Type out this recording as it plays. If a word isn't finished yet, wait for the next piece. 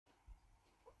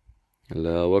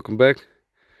Hello, welcome back.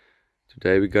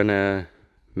 Today we're gonna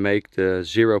make the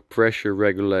zero pressure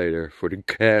regulator for the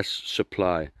gas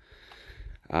supply.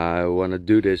 I want to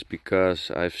do this because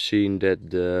I've seen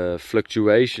that the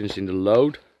fluctuations in the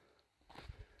load,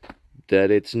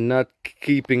 that it's not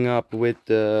keeping up with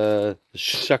the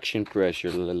suction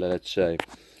pressure, let's say.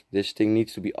 This thing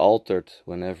needs to be altered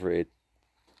whenever it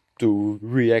to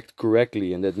react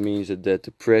correctly, and that means that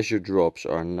the pressure drops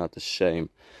are not the same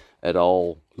at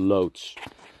all loads,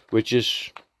 which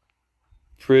is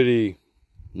pretty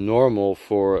normal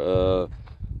for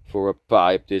a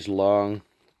pipe this long.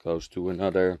 Goes to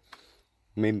another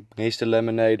mist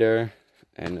eliminator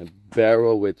and a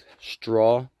barrel with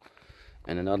straw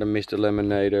and another mist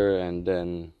eliminator and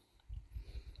then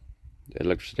the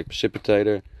electrostatic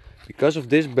precipitator. Because of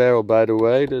this barrel, by the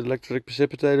way, the electrostatic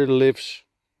precipitator lives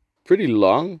pretty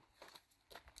long.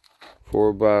 For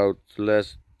about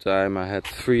last time I had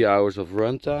 3 hours of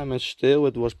runtime and still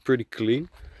it was pretty clean.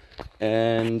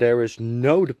 And there is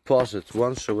no deposit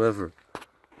whatsoever.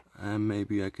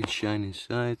 Maybe I can shine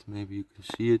inside, maybe you can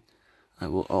see it. I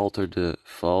will alter the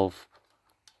valve.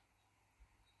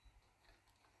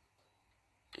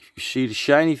 If you see the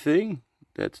shiny thing,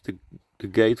 that's the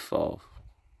gate valve.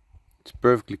 It's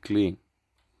perfectly clean.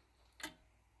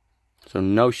 So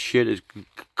no shit is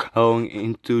going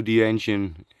into the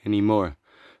engine anymore.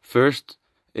 First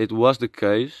it was the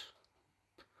case.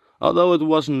 Although it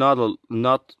was not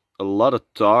a lot of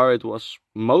tar, it was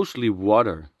mostly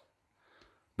water.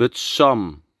 But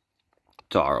some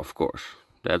tar, of course.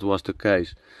 That was the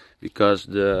case. Because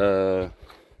the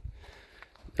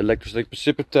electrostatic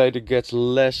precipitator gets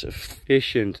less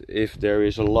efficient if there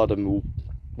is a lot of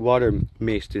water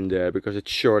mist in there, because it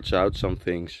shorts out some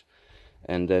things.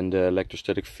 And then the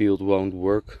electrostatic field won't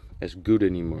work as good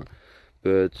anymore.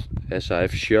 But as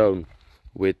I've shown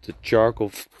with the charcoal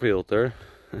filter,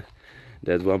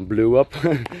 that one blew up,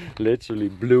 literally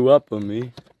blew up on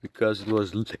me, because it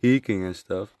was leaking and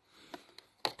stuff.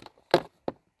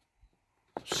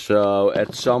 So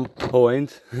at some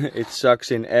point it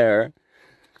sucks in air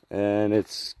and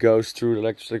it goes through the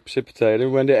electrostatic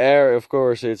precipitator. When the air, of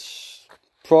course, it's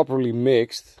properly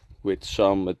mixed with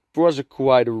some, it was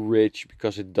quite rich,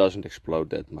 because it doesn't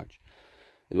explode that much.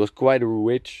 It was quite a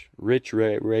rich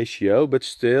ratio, but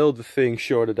still the thing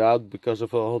shorted out because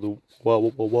of all the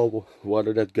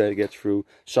water that gets through.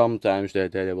 Sometimes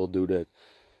they will do that.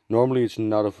 Normally it's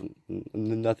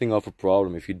nothing of a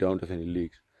problem if you don't have any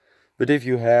leaks. But if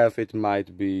you have, it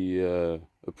might be a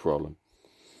problem.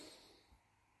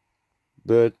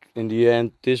 But in the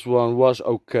end this one was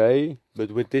okay.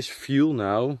 But with this fuel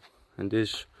now, and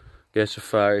this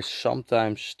gasifier is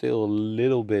sometimes still a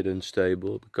little bit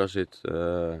unstable, because it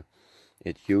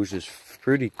uses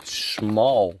pretty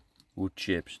small wood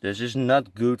chips. This is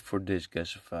not good for this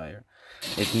gasifier.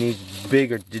 It needs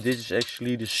bigger. This is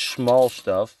actually the small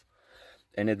stuff,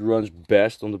 and it runs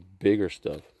best on the bigger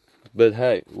stuff. But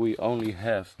hey, we only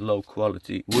have low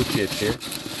quality wood chips here,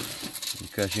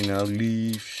 because, you know,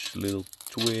 leaves, little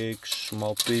twigs,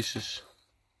 small pieces.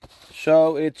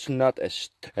 So it's not as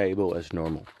stable as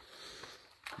normal.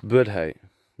 But hey,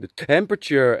 the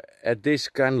temperature at this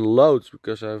kind of loads,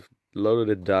 because I've loaded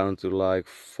it down to like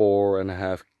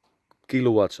 4.5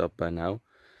 kilowatts up by now,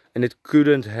 and it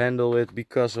couldn't handle it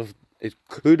because of it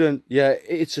couldn't. Yeah,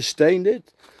 it sustained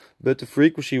it, but the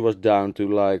frequency was down to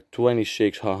like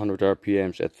 2600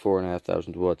 RPMs at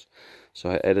 4500 watts. So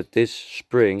I added this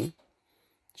spring,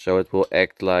 so it will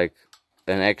act like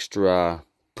an extra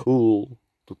pull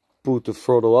to put the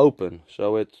throttle open,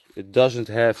 so it doesn't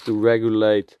have to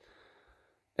regulate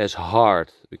as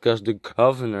hard, because the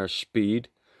governor speed,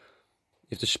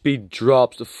 if the speed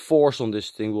drops, the force on this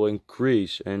thing will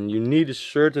increase, and you need a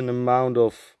certain amount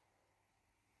of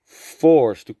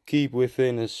force to keep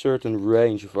within a certain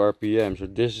range of RPM. So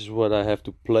this is what I have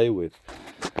to play with.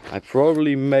 I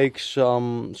probably make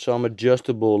some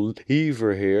adjustable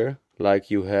lever here,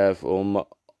 like you have on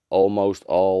almost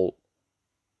all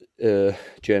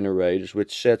generators,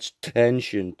 which sets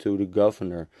tension to the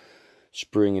governor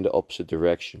spring in the opposite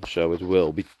direction, so it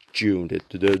will be tuned.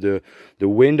 The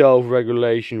window of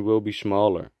regulation will be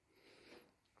smaller.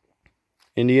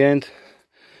 In the end,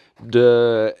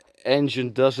 the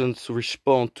engine doesn't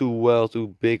respond too well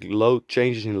to big load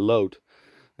changes in load,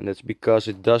 and that's because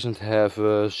it doesn't have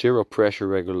a zero pressure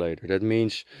regulator. That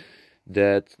means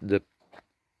that the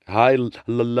high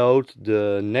load,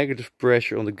 the negative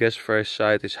pressure on the gasifier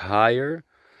side is higher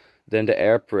than the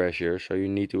air pressure, so you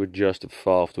need to adjust the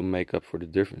valve to make up for the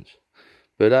difference.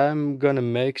 But I'm gonna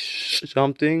make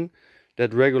something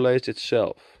that regulates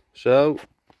itself, so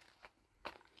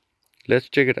let's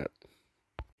check it out.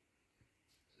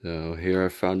 So here I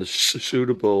found a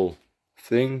suitable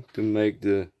thing to make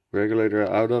the regulator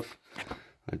out of.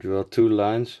 I draw 2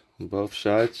 lines on both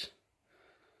sides.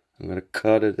 I'm gonna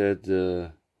cut it at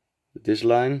this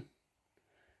line,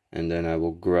 and then I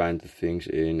will grind the things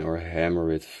in or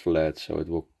hammer it flat so it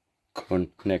will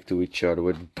connect to each other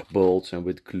with bolts and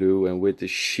with glue and with the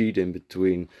sheet in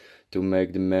between to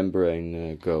make the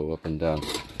membrane go up and down.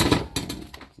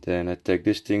 Then I take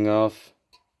this thing off,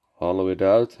 hollow it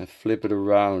out and flip it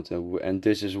around, and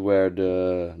this is where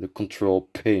the control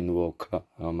pin will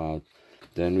come out.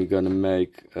 Then we're gonna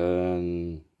make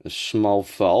a small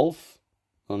valve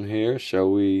on here, so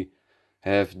we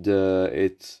have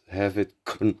it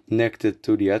connected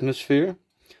to the atmosphere,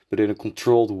 but in a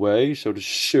controlled way, so the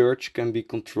surge can be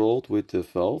controlled with the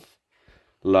valve,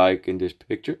 like in this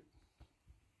picture.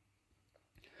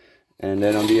 And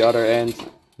then on the other end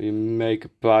we make a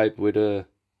pipe with a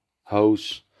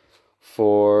hose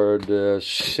for the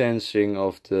sensing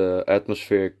of the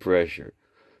atmospheric pressure.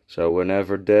 So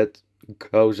whenever that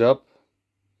goes up,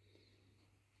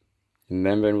 the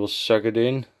membrane will suck it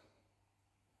in,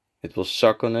 it will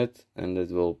suck on it, and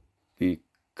it will be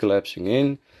collapsing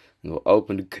in, and will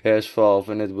open the gas valve,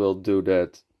 and it will do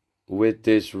that with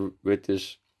this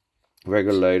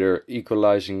regulator,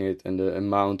 equalizing it, and the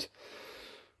amount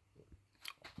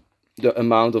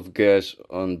of gas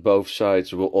on both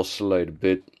sides will oscillate a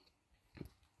bit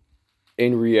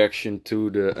in reaction to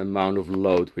the amount of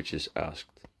load which is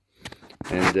asked.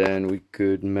 And then we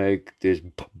could make this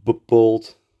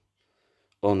bolt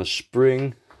on a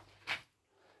spring,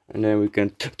 and then we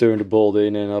can turn the bolt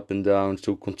in and up and down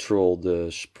to control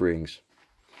the springs.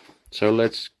 So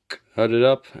let's cut it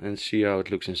up and see how it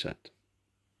looks inside.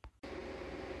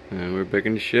 And we're back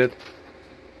in the shed.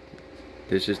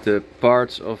 This is the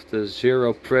parts of the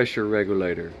zero pressure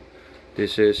regulator.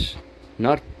 This is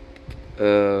not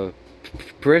a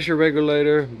pressure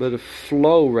regulator, but a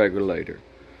flow regulator.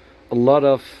 A lot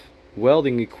of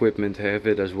welding equipment have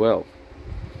it as well,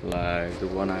 like the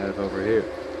one I have over here.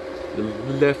 The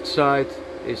left side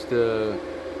is the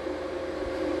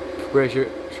pressure,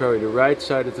 the right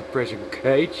side is the pressure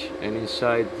gauge, and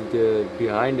inside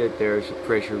behind it there is a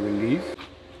pressure relief.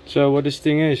 So what this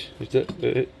thing is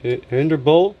the hinder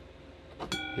bowl.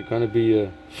 There's gonna be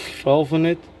a valve on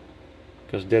it,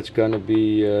 because that's gonna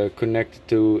be connected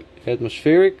to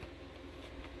atmospheric.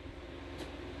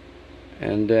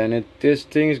 And then this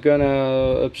thing is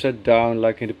gonna upside down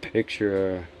like in the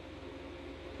picture.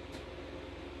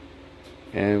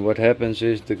 And what happens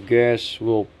is the gas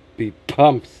will be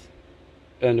pumped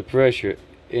under pressure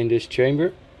in this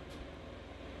chamber.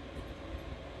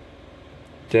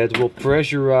 That will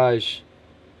pressurize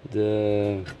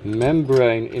the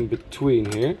membrane in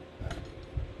between here.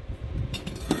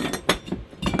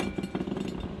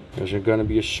 There's gonna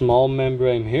be a small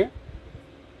membrane here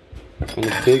and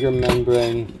a bigger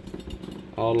membrane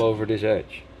all over this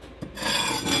edge.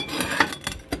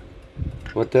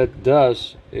 What that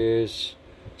does is,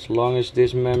 as long as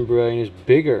this membrane is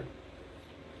bigger,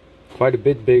 quite a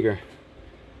bit bigger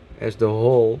as the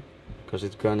hole, because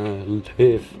it's gonna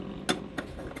live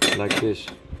like this.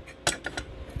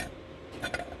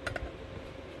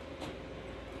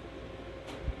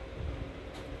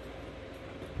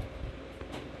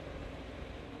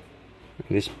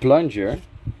 This plunger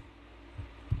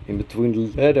in between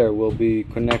the leather will be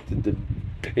connected the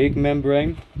big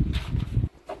membrane,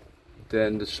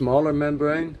 then the smaller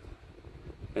membrane,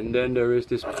 and then there is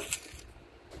this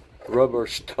rubber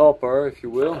stopper, if you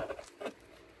will,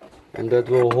 and that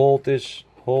will hold this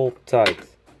hole tight.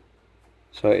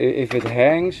 So if it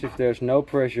hangs, if there's no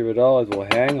pressure at all, it will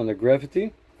hang under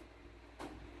gravity,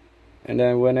 and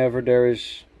then whenever there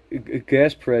is a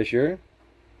gas pressure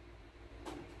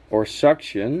or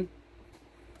suction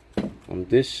on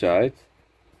this side,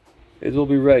 it will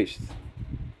be raised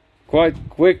quite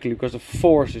quickly, because the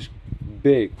force is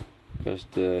big, because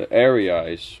the area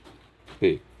is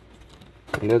big,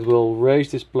 and that will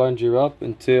raise this plunger up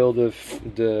until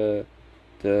the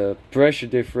pressure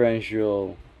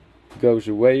differential goes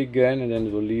away again, and then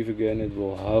it will leave again. It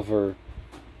will hover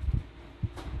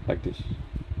like this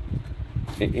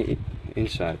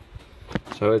inside.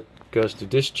 So it goes to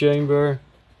this chamber,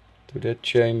 to that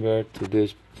chamber, to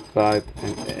this pipe,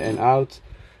 and out,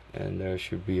 and there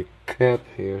should be a cap.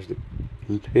 Here's the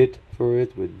lid for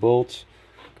it with bolts.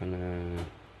 Gonna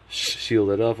seal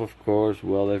that off, of course,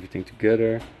 weld everything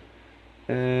together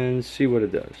and see what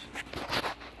it does.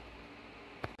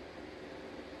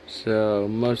 So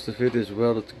most of it is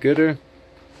welded together,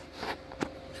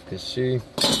 as you can see.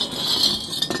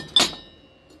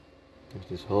 There's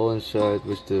this hole inside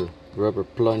which the rubber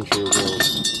plunger will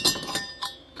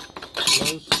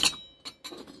close.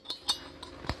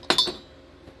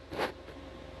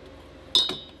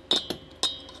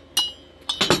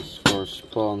 This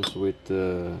corresponds with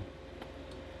the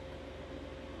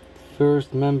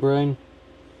first membrane,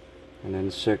 and then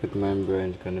the second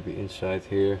membrane is going to be inside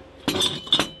here.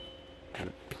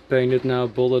 Paint it now,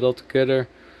 bolt it all together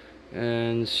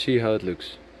and see how it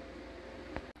looks.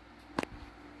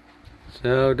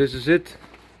 So this is it.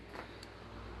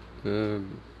 The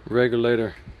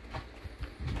regulator.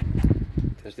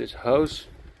 There's this hose.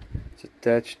 It's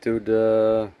attached to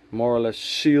the more or less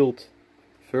sealed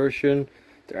version.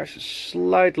 There's a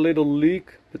slight little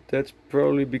leak, but that's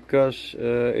probably because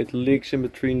it leaks in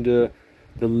between the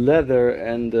leather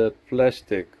and the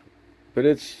plastic. But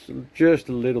it's just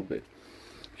a little bit.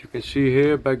 As you can see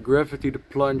here, by gravity the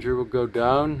plunger will go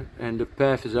down and the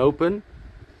path is open.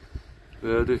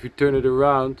 But if you turn it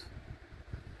around,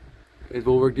 it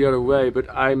will work the other way. But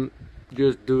I'm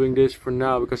just doing this for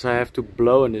now because I have to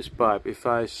blow in this pipe. If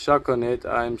I suck on it,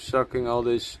 I'm sucking all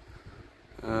this,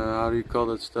 how do you call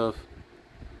that stuff?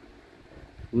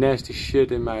 Nasty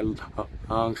shit in my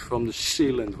lungs from the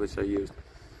sealant which I used.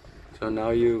 So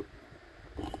now you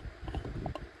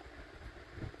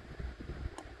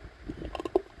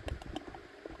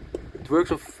it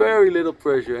works on very little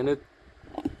pressure, and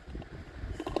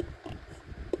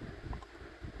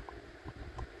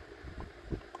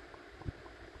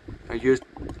I'm just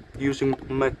using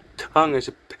my tongue as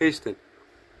a piston.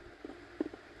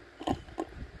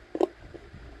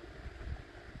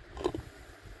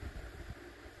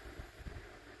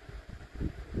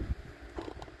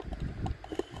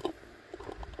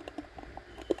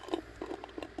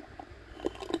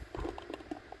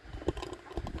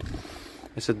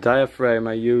 As a diaphragm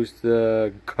I used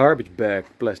the garbage bag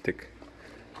plastic.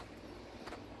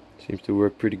 Seems to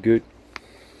work pretty good.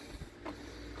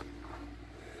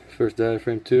 First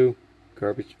diaphragm too,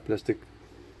 garbage plastic.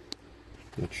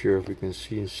 Not sure if we can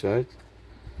see inside.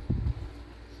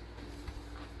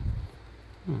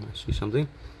 I see something.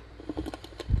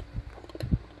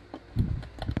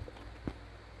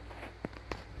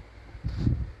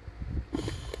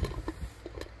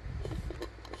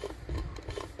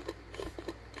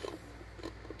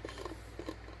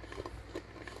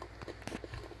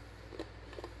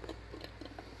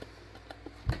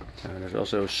 There's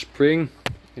also a spring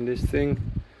in this thing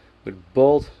with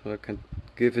bolt, so I can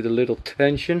give it a little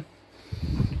tension,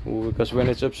 because when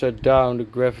it's upside down the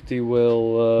gravity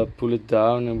will pull it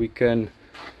down, and we can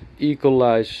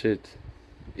equalize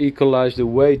the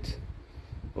weight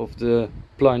of the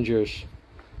plungers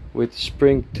with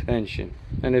spring tension.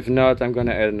 And if not, I'm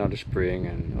gonna add another spring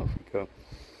and off we go.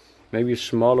 Maybe a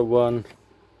smaller one.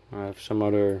 I have some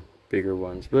other bigger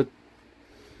ones, but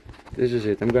this is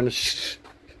it. I'm gonna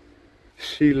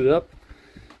seal it up,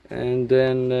 and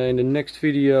then in the next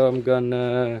video I'm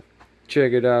gonna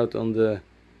check it out on the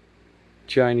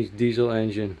Chinese diesel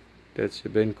engine that's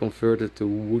been converted to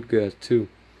woodgas too.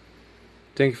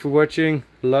 Thank you for watching.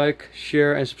 Like,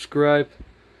 share and subscribe,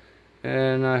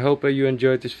 and I hope you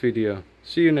enjoyed this video.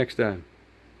 See you next time.